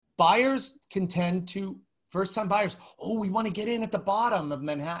buyers can tend to, first-time buyers, oh, we want to get in at the bottom of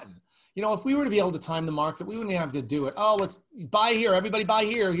Manhattan. You know, if we were to be able to time the market, we wouldn't have to do it. Oh, let's buy here. Everybody buy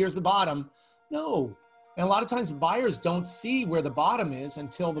here. Here's the bottom. No. And a lot of times buyers don't see where the bottom is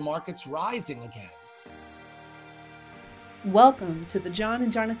until the market's rising again. Welcome to the John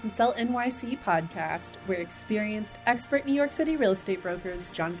and Jonathan Sell NYC podcast, where experienced expert New York City real estate brokers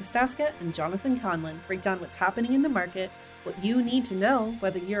John Kostaska and Jonathan Conlon break down what's happening in the market, what you need to know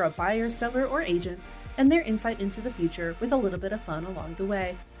whether you're a buyer, seller, or agent, and their insight into the future with a little bit of fun along the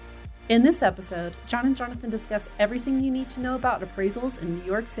way. In this episode, John and Jonathan discuss everything you need to know about appraisals in New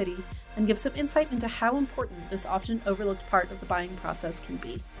York City and give some insight into how important this often overlooked part of the buying process can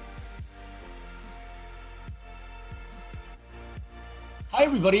be. Hi,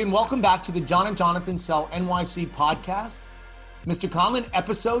 everybody, and welcome back to the John and Jonathan Sell NYC podcast. Mr.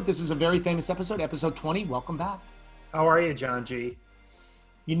 Conlon, this is a very famous episode, episode 20. Welcome back. How are you, John G?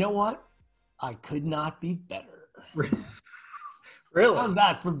 You know what? I could not be better. Really? How's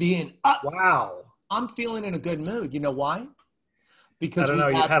that for being up? Wow. I'm feeling in a good mood. You know why? Because I don't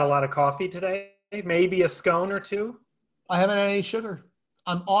know. You've had a lot of coffee today? Maybe a scone or two? I haven't had any sugar.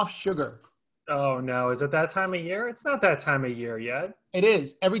 I'm off sugar. Oh, no. Is it that time of year? It's not that time of year yet. It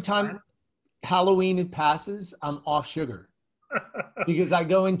is. Every time Halloween passes, I'm off sugar because I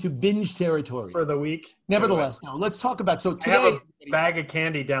go into binge territory. For the week? Nevertheless, now let's talk about, so today. I have a bag of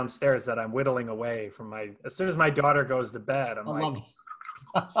candy downstairs that I'm whittling away from as soon as my daughter goes to bed, I'm like.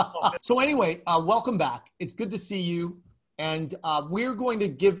 So anyway, welcome back. It's good to see you. And we're going to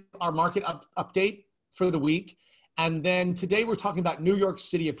give our market update for the week. And then today we're talking about New York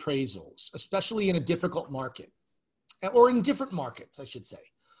City appraisals, especially in a difficult market, or in different markets, I should say.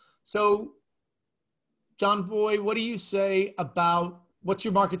 So, John Boy, what do you say about what's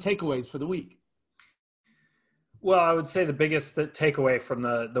your market takeaways for the week? Well, I would say the biggest takeaway from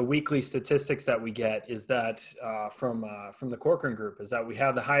the weekly statistics that we get is that from the Corcoran Group is that we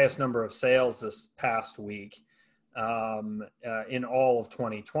have the highest number of sales this past week in all of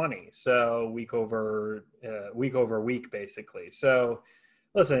 2020. So week over week, basically. So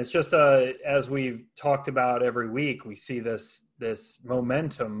listen, it's just as we've talked about every week, we see this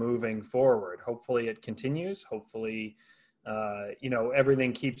momentum moving forward. Hopefully it continues. Hopefully,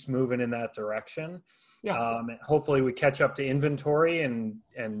 everything keeps moving in that direction. Yeah. Hopefully we catch up to inventory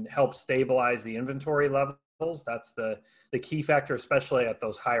and help stabilize the inventory levels. That's the key factor, especially at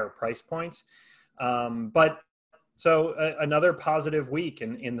those higher price points. So another positive week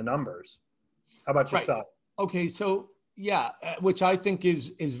in the numbers. How about yourself? Right. Okay. So yeah, which I think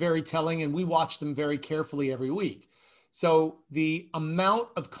is very telling, and we watch them very carefully every week. So the amount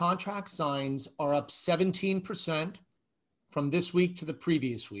of contract signs are up 17% from this week to the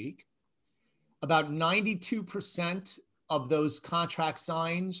previous week. About 92% of those contract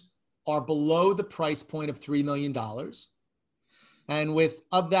signs are below the price point of $3 million. And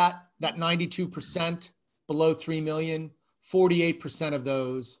of that 92% below 3 million, 48% of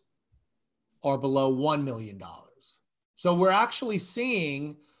those are below $1 million. So we're actually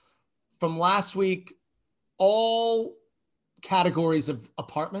seeing from last week, all categories of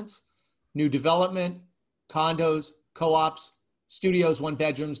apartments, new development, condos, co-ops, studios, 1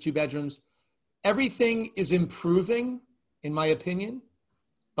 bedrooms, 2 bedrooms, everything is improving, in my opinion,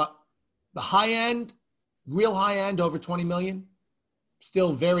 but the high end, real high end over 20 million,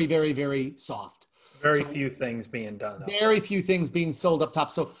 still very, very, very soft. Very few things being done. Very few things being sold up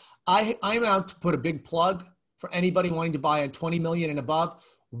top. So I'm out to put a big plug for anybody wanting to buy a 20 million and above.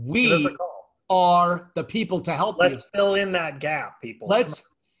 We are the people to help you. Let's fill in that gap, people. Let's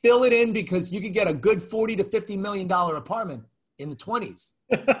fill it in, because you could get a good $40 to $50 million apartment in the 20s.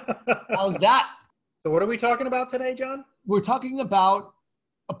 How's that? So what are we talking about today, John? We're talking about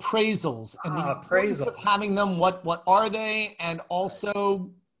appraisals and the importance of having them. What are they? And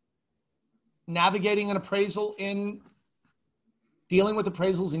also navigating an appraisal in dealing with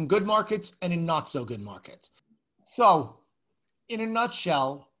appraisals in good markets and in not so good markets. So in a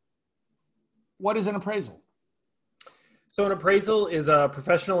nutshell, what is an appraisal? So an appraisal is a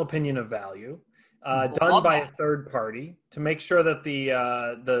professional opinion of value done by a third party to make sure that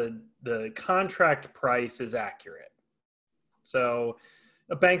the contract price is accurate. So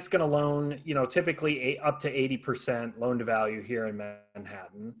a bank's going to loan, typically up to 80% loan to value here in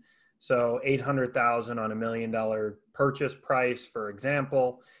Manhattan. So $800,000 on $1 million purchase price, for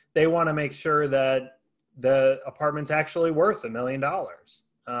example, they want to make sure that the apartment's actually worth $1 million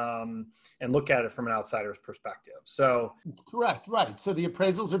and look at it from an outsider's perspective. So correct, right. So the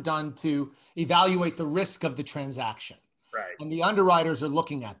appraisals are done to evaluate the risk of the transaction. Right. And the underwriters are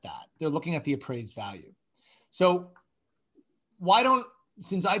looking at that. They're looking at the appraised value. So why don't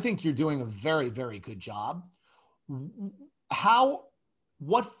since I think you're doing a very, very good job,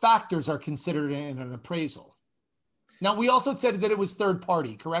 what factors are considered in an appraisal? Now, we also said that it was third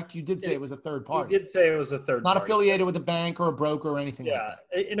party, correct? You did say it was a third party. You did say it was a third Not party. affiliated with a bank or a broker or anything like Yeah,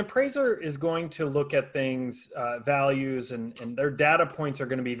 that. an appraiser is going to look at things, values, and their data points are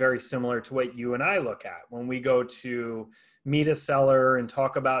going to be very similar to what you and I look at when we go to meet a seller and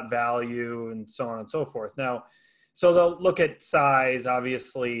talk about value and so on and so forth. Now, so they'll look at size,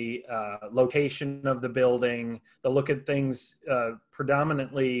 obviously, location of the building. They'll look at things,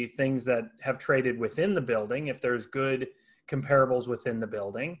 predominantly things that have traded within the building, if there's good comparables within the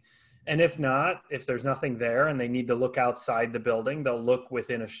building. And if not, if there's nothing there and they need to look outside the building, they'll look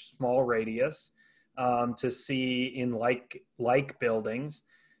within a small radius to see in like buildings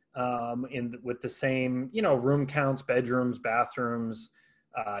with the same, room counts, bedrooms, bathrooms,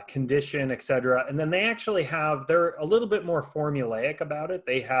 condition, et cetera. And then they actually they're a little bit more formulaic about it.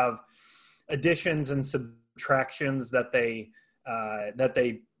 They have additions and subtractions that they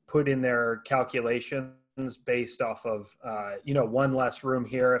put in their calculations based off of, one less room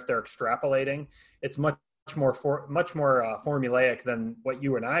here. If they're extrapolating, it's much more formulaic than what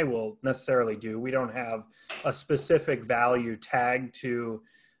you and I will necessarily do. We don't have a specific value tagged to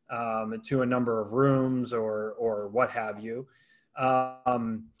a number of rooms or what have you.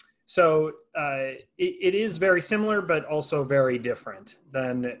 So it is very similar, but also very different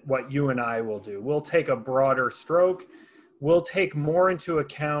than what you and I will do. We'll take a broader stroke. We'll take more into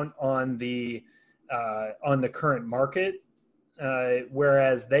account on the current market,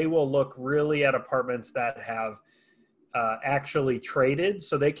 whereas they will look really at apartments that have actually traded.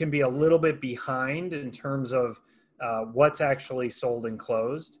 So they can be a little bit behind in terms of what's actually sold and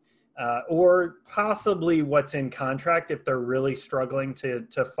closed. Or possibly what's in contract if they're really struggling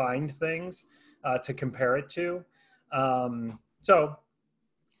to find things to compare it to. So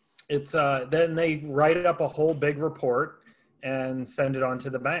it's then they write up a whole big report and send it on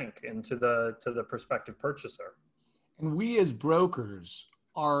to the bank and to the prospective purchaser. And we as brokers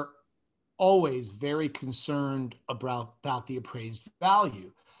are always very concerned about the appraised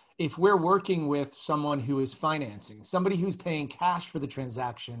value. If we're working with someone who is financing, somebody who's paying cash for the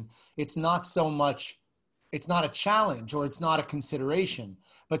transaction, it's not a challenge or it's not a consideration,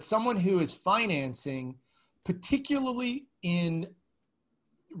 but someone who is financing, particularly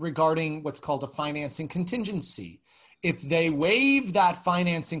regarding what's called a financing contingency. If they waive that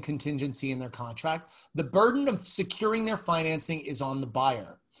financing contingency in their contract, the burden of securing their financing is on the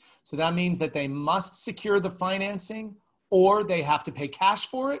buyer. So that means that they must secure the financing, or they have to pay cash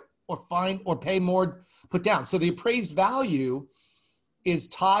for it, or pay more, put down. So the appraised value is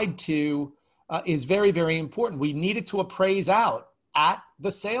tied to, is very, very important. We need it to appraise out at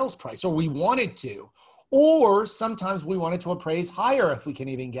the sales price, or we want it to, or sometimes we want it to appraise higher if we can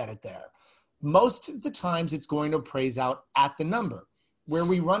even get it there. Most of the times it's going to appraise out at the number. Where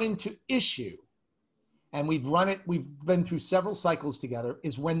we run into issue, and we've been through several cycles together,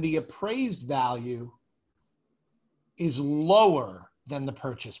 is when the appraised value is lower than the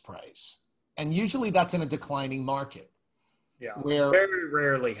purchase price. And usually that's in a declining market. Yeah, where very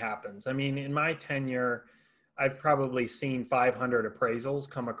rarely happens. I mean, in my tenure, I've probably seen 500 appraisals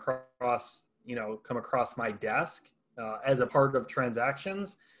come across my desk as a part of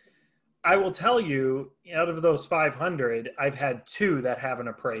transactions. I will tell you, out of those 500, I've had 2 that haven't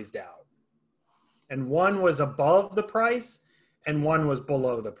appraised out. And one was above the price and one was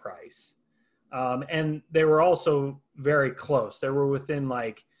below the price. And they were also very close. They were within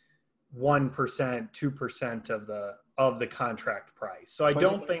like 1%, 2% of the contract price. So I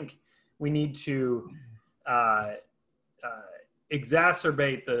don't think we need to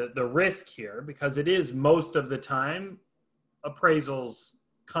exacerbate the risk here, because it is most of the time appraisals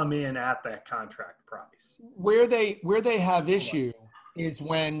come in at that contract price. Where they have issue is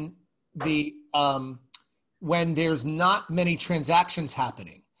when when there's not many transactions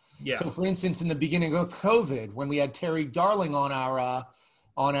happening. Yeah. So for instance, in the beginning of COVID, when we had Terry Darling on our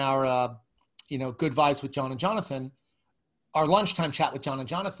Good Vibes with John and Jonathan, our lunchtime chat with John and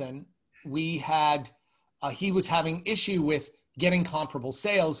Jonathan, we had, he was having issue with getting comparable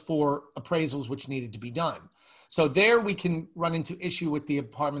sales for appraisals which needed to be done. So there we can run into issue with the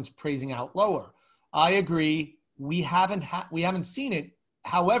apartments appraising out lower. I agree. We haven't seen it.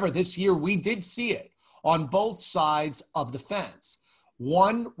 However, this year we did see it on both sides of the fence.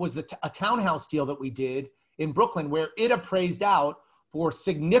 One was a townhouse deal that we did in Brooklyn where it appraised out for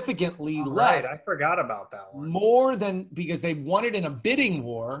significantly less. Right, I forgot about that one. More than, because they won it in a bidding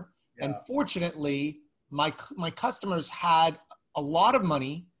war. Yeah. And fortunately, my customers had a lot of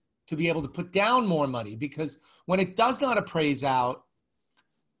money to be able to put down more money, because when it does not appraise out,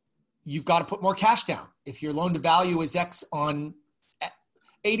 you've got to put more cash down. If your loan to value is X on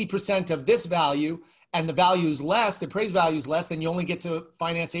 80% of this value and the value is less, the appraised value is less, then you only get to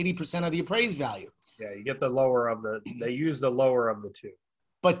finance 80% of the appraised value. Yeah, you get the lower of they use the lower of the two.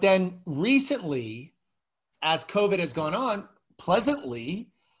 But then recently, as COVID has gone on, pleasantly,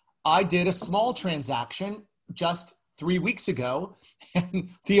 I did a small transaction just 3 weeks ago, and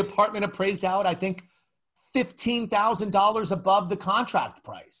the apartment appraised out, I think, $15,000 above the contract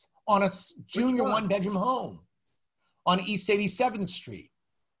price on a junior one-bedroom home on East 87th Street,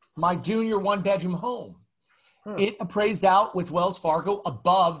 my junior one-bedroom home. It appraised out with Wells Fargo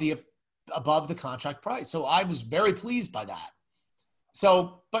above the contract price. So I was very pleased by that.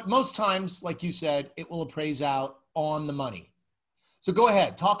 So, but most times, like you said, it will appraise out on the money. So go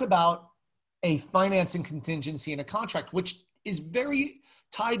ahead, talk about a financing contingency in a contract, which is very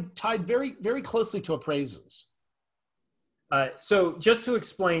tied very, very closely to appraisals. So just to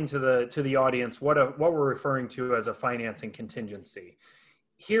explain to the audience what we're referring to as a financing contingency.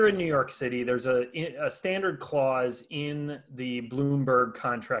 Here in New York City, there's a standard clause in the Bloomberg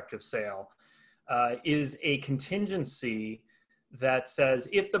contract of sale is a contingency that says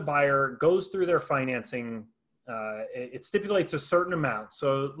if the buyer goes through their financing, it stipulates a certain amount.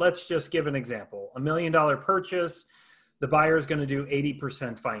 So let's just give an example. $1 million purchase, the buyer is going to do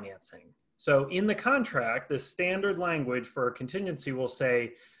 80% financing. So in the contract, the standard language for a contingency will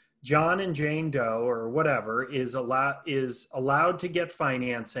say John and Jane Doe or whatever is allowed to get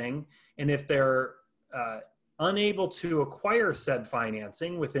financing. And if they're unable to acquire said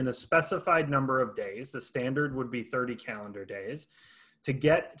financing within a specified number of days, the standard would be 30 calendar days, to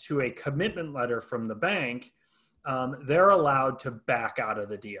get to a commitment letter from the bank, they're allowed to back out of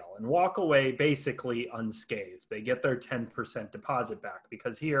the deal and walk away basically unscathed. They get their 10% deposit back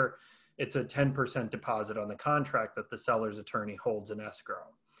because here it's a 10% deposit on the contract that the seller's attorney holds in escrow.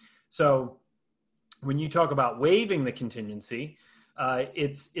 So when you talk about waiving the contingency,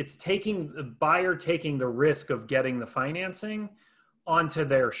 it's taking the buyer taking the risk of getting the financing onto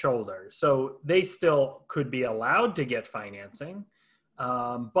their shoulders. So they still could be allowed to get financing,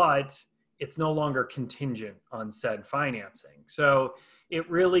 but it's no longer contingent on said financing. So it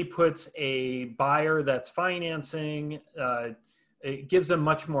really puts a buyer that's financing, it gives them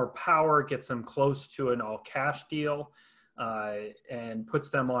much more power, gets them close to an all cash deal, and puts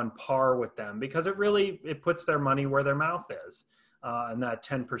them on par with them because it puts their money where their mouth is, and that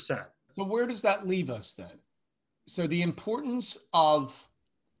 10%. So where does that leave us then? So the importance of,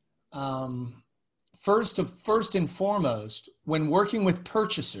 first and foremost, when working with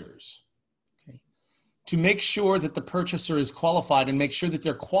purchasers, to make sure that the purchaser is qualified and make sure that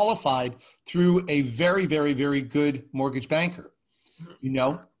they're qualified through a very, very, very good mortgage banker,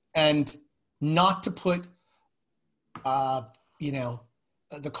 and not to put,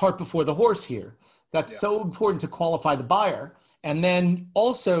 the cart before the horse here. That's so important to qualify the buyer. And then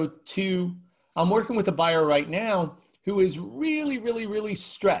also I'm working with a buyer right now who is really, really, really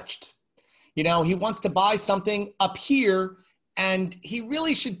stretched. He wants to buy something up here and he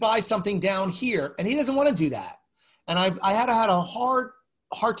really should buy something down here. And he doesn't want to do that. And I had a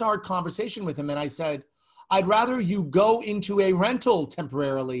heart-to-heart conversation with him. And I said, I'd rather you go into a rental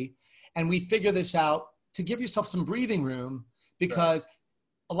temporarily and we figure this out to give yourself some breathing room, because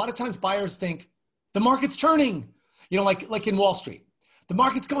a lot of times buyers think the market's turning, like in Wall Street, the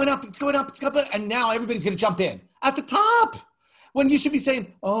market's going up, it's going up, it's going up. And now everybody's going to jump in at the top when you should be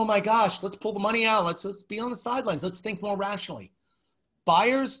saying, oh my gosh, let's pull the money out. Let's be on the sidelines. Let's think more rationally.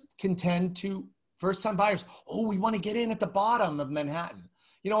 Buyers can tend to, first-time buyers, we want to get in at the bottom of Manhattan.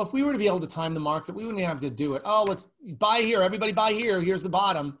 If we were to be able to time the market, we wouldn't have to do it. Oh, let's buy here. Everybody buy here. Here's the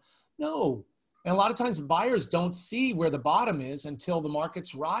bottom. No. And a lot of times buyers don't see where the bottom is until the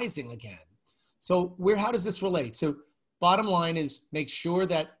market's rising again. So how does this relate? So bottom line is make sure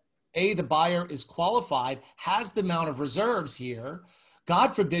that the buyer is qualified, has the amount of reserves here.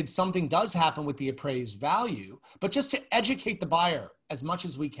 God forbid something does happen with the appraised value, but just to educate the buyer as much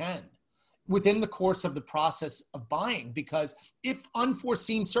as we can within the course of the process of buying, because if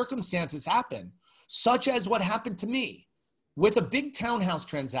unforeseen circumstances happen, such as what happened to me with a big townhouse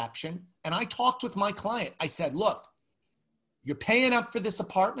transaction, and I talked with my client, I said, look, you're paying up for this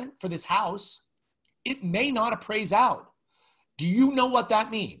apartment, for this house. It may not appraise out. Do you know what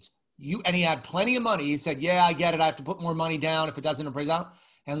that means? And he had plenty of money. He said, yeah, I get it. I have to put more money down if it doesn't appraise out.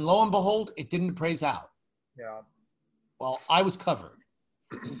 And lo and behold, it didn't appraise out. Yeah. Well, I was covered.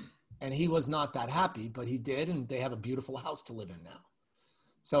 And he was not that happy, but he did. And they have a beautiful house to live in now.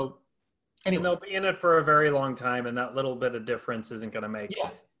 So anyway. And they'll be in it for a very long time. And that little bit of difference isn't going to make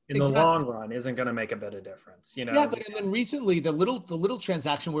in the long run isn't going to make a bit of difference, you know? Yeah, but and then recently the little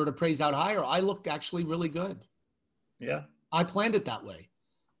transaction where it appraised out higher, I looked actually really good. Yeah. I planned it that way.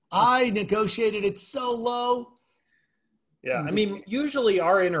 I negotiated it so low. Yeah. I mean, usually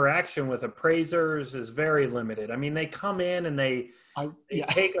our interaction with appraisers is very limited. I mean, they come in and they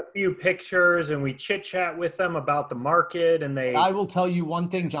take a few pictures and we chit chat with them about the market and they. I will tell you one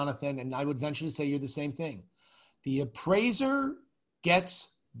thing, Jonathan, and I would venture to say you're the same thing. The appraiser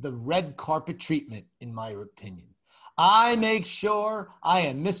gets the red carpet treatment, in my opinion. I make sure I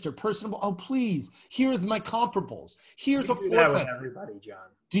am Mr. Personable. Oh, please, here's my comparables. Here's a floor plan. Everybody, John.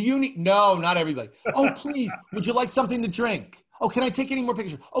 Do you need? No, not everybody. Oh, please, would you like something to drink? Oh, can I take any more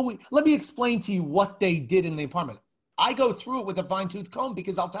pictures? Oh, wait, let me explain to you what they did in the apartment. I go through it with a fine-tooth comb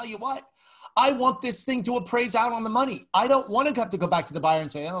because I'll tell you what, I want this thing to appraise out on the money. I don't want to have to go back to the buyer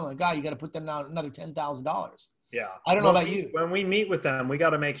and say, oh my God, you got to put them out another $10,000. Yeah. I don't know about you. When we meet with them, we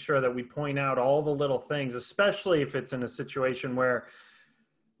got to make sure that we point out all the little things, especially if it's in a situation where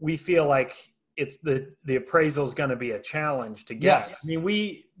we feel like it's the appraisal is going to be a challenge to get. Yes. I mean,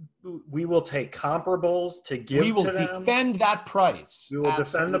 we will take comparables to give to them. We will defend that price. We will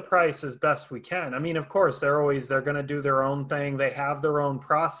defend the price as best we can. I mean, of course, they're going to do their own thing. They have their own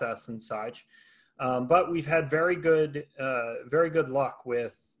process and such. But we've had very good luck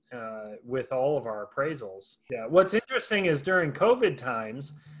with all of our appraisals. Yeah. What's interesting is during COVID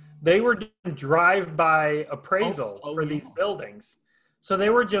times, they were doing drive-by appraisals for these buildings. So they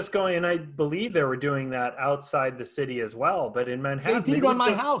were just going, and I believe they were doing that outside the city as well. But in Manhattan, they did it on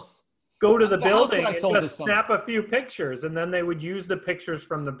my house. Go to the building and just snap a few pictures, and then they would use the pictures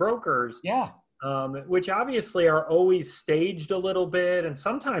from the brokers. Yeah. Which obviously are always staged a little bit, and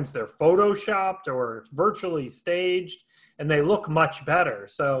sometimes they're photoshopped or virtually staged, and they look much better.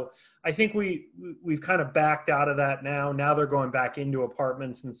 So I think we've kind of backed out of that now. Now they're going back into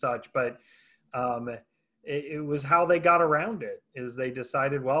apartments and such, but it was how they got around it. Is they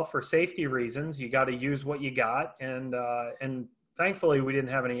decided, well, for safety reasons, you got to use what you got, and thankfully we didn't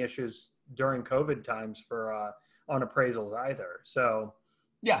have any issues during COVID times for on appraisals either. So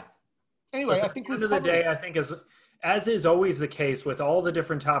yeah. Anyway, I think at the end of the day, I think as is always the case with all the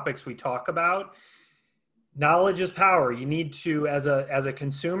different topics we talk about, knowledge is power. You need to, as a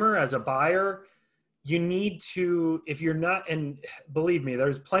consumer, as a buyer, you need to, if you're not, and believe me,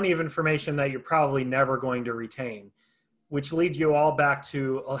 there's plenty of information that you're probably never going to retain, which leads you all back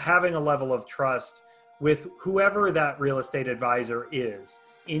to having a level of trust with whoever that real estate advisor is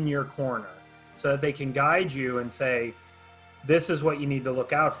in your corner, so that they can guide you and say, this is what you need to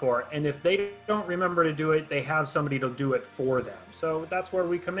look out for. And if they don't remember to do it, they have somebody to do it for them. So that's where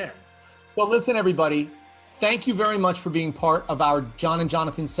we come in. Well, listen, everybody. Thank you very much for being part of our John and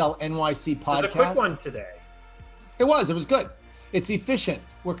Jonathan Sell NYC podcast. It was a quick one today. It was good. It's efficient.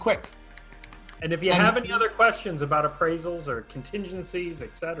 We're quick. And if you have any other questions about appraisals or contingencies,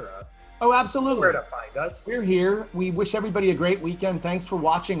 etc. Oh, absolutely. Where to find us. We're here. We wish everybody a great weekend. Thanks for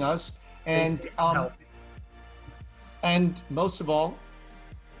watching us. And most of all,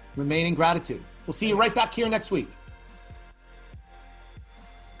 remain in gratitude. We'll see you right back here next week.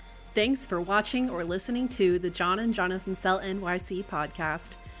 Thanks for watching or listening to the John and Jonathan Sell NYC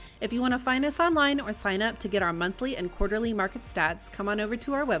podcast. If you want to find us online or sign up to get our monthly and quarterly market stats, come on over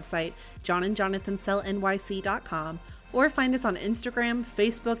to our website, johnandjonathansellnyc.com, or find us on Instagram,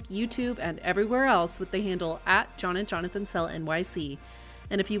 Facebook, YouTube, and everywhere else with the handle @JohnandJonathanSellNYC.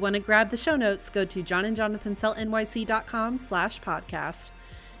 And if you want to grab the show notes, go to johnandjonathansellnyc.com/podcast.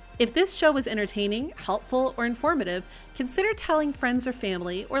 If this show was entertaining, helpful, or informative, consider telling friends or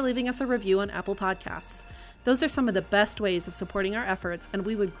family or leaving us a review on Apple Podcasts. Those are some of the best ways of supporting our efforts, and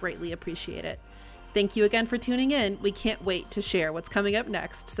we would greatly appreciate it. Thank you again for tuning in. We can't wait to share what's coming up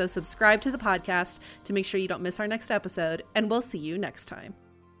next, so subscribe to the podcast to make sure you don't miss our next episode, and we'll see you next time.